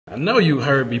I know you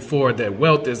heard before that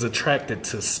wealth is attracted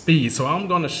to speed. So I'm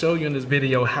going to show you in this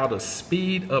video how to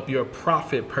speed up your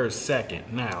profit per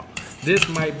second. Now, this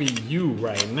might be you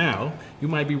right now. You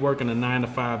might be working a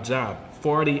 9-to-5 job,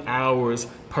 40 hours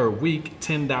per week,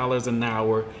 $10 an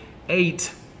hour,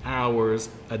 8 hours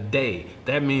a day.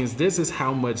 That means this is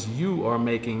how much you are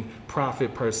making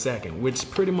profit per second, which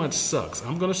pretty much sucks.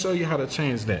 I'm going to show you how to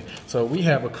change that. So we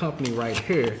have a company right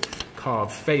here called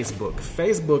Facebook.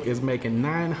 Facebook is making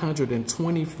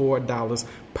 $924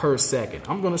 per second.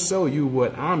 I'm going to show you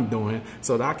what I'm doing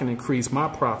so that I can increase my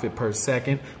profit per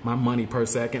second, my money per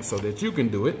second, so that you can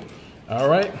do it. All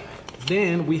right.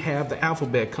 Then we have the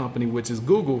Alphabet company, which is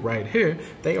Google right here.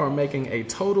 They are making a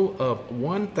total of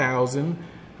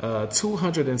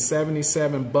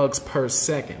 $1,277 per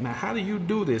second. Now, how do you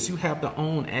do this? You have to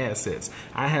own assets.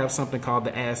 I have something called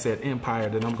the asset empire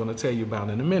that I'm going to tell you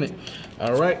about in a minute.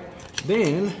 All right.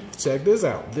 Then check this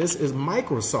out. This is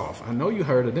Microsoft. I know you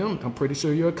heard of them. I'm pretty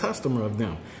sure you're a customer of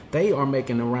them. They are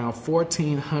making around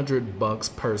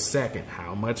 $1,400 per second.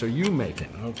 How much are you making?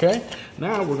 Okay.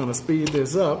 Now we're going to speed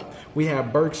this up. We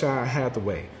have Berkshire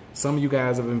Hathaway. Some of you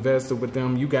guys have invested with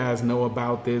them. You guys know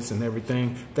about this and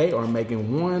everything. They are making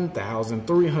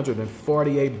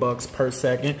 $1,348 per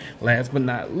second. Last but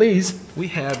not least, we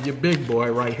have your big boy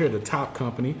right here, the top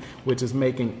company, which is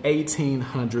making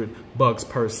 $1,800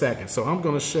 per second. So I'm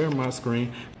going to share my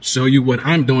screen, show you what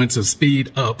I'm doing to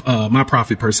speed up my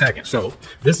profit per second. So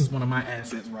this is one of my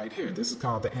assets right here. This is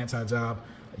called the Anti-Job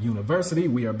University.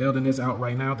 We are building this out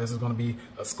right now. This is going to be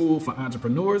a school for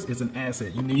entrepreneurs. It's an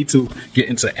asset. You need to get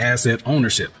into asset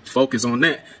ownership. Focus on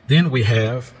that. Then we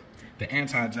have the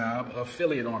Anti-Job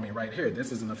Affiliate Army right here.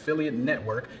 This is an affiliate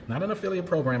network, not an affiliate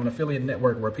program, an affiliate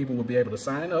network where people will be able to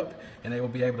sign up and they will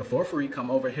be able to, for free, come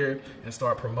over here and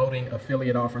start promoting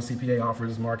affiliate offers, CPA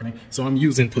offers, marketing. So I'm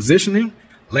using positioning,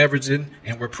 leveraging,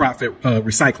 and we're profit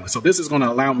recycling. So this is going to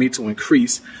allow me to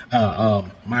increase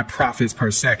my profits per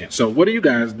second. So what are you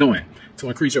guys doing to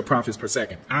increase your profits per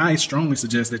second? I strongly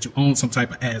suggest that you own some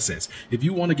type of assets. If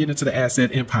you want to get into the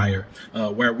asset empire,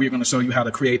 where we're going to show you how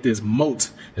to create this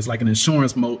moat, it's like an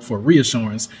insurance moat for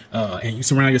reassurance, and you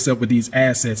surround yourself with these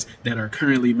assets that are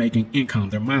currently making income.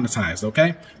 They're monetized,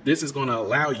 okay? This is going to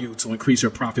allow you to increase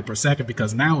your profit per second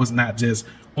because now it's not just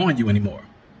on you anymore.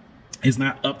 It's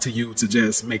not up to you to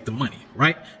just make the money,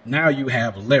 right? Now you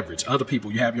have leverage. Other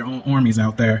people, you have your own armies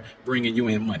out there bringing you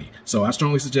in money. So I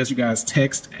strongly suggest you guys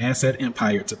text Asset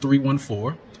Empire to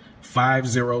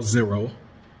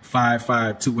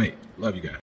 314-500-5528. Love you guys.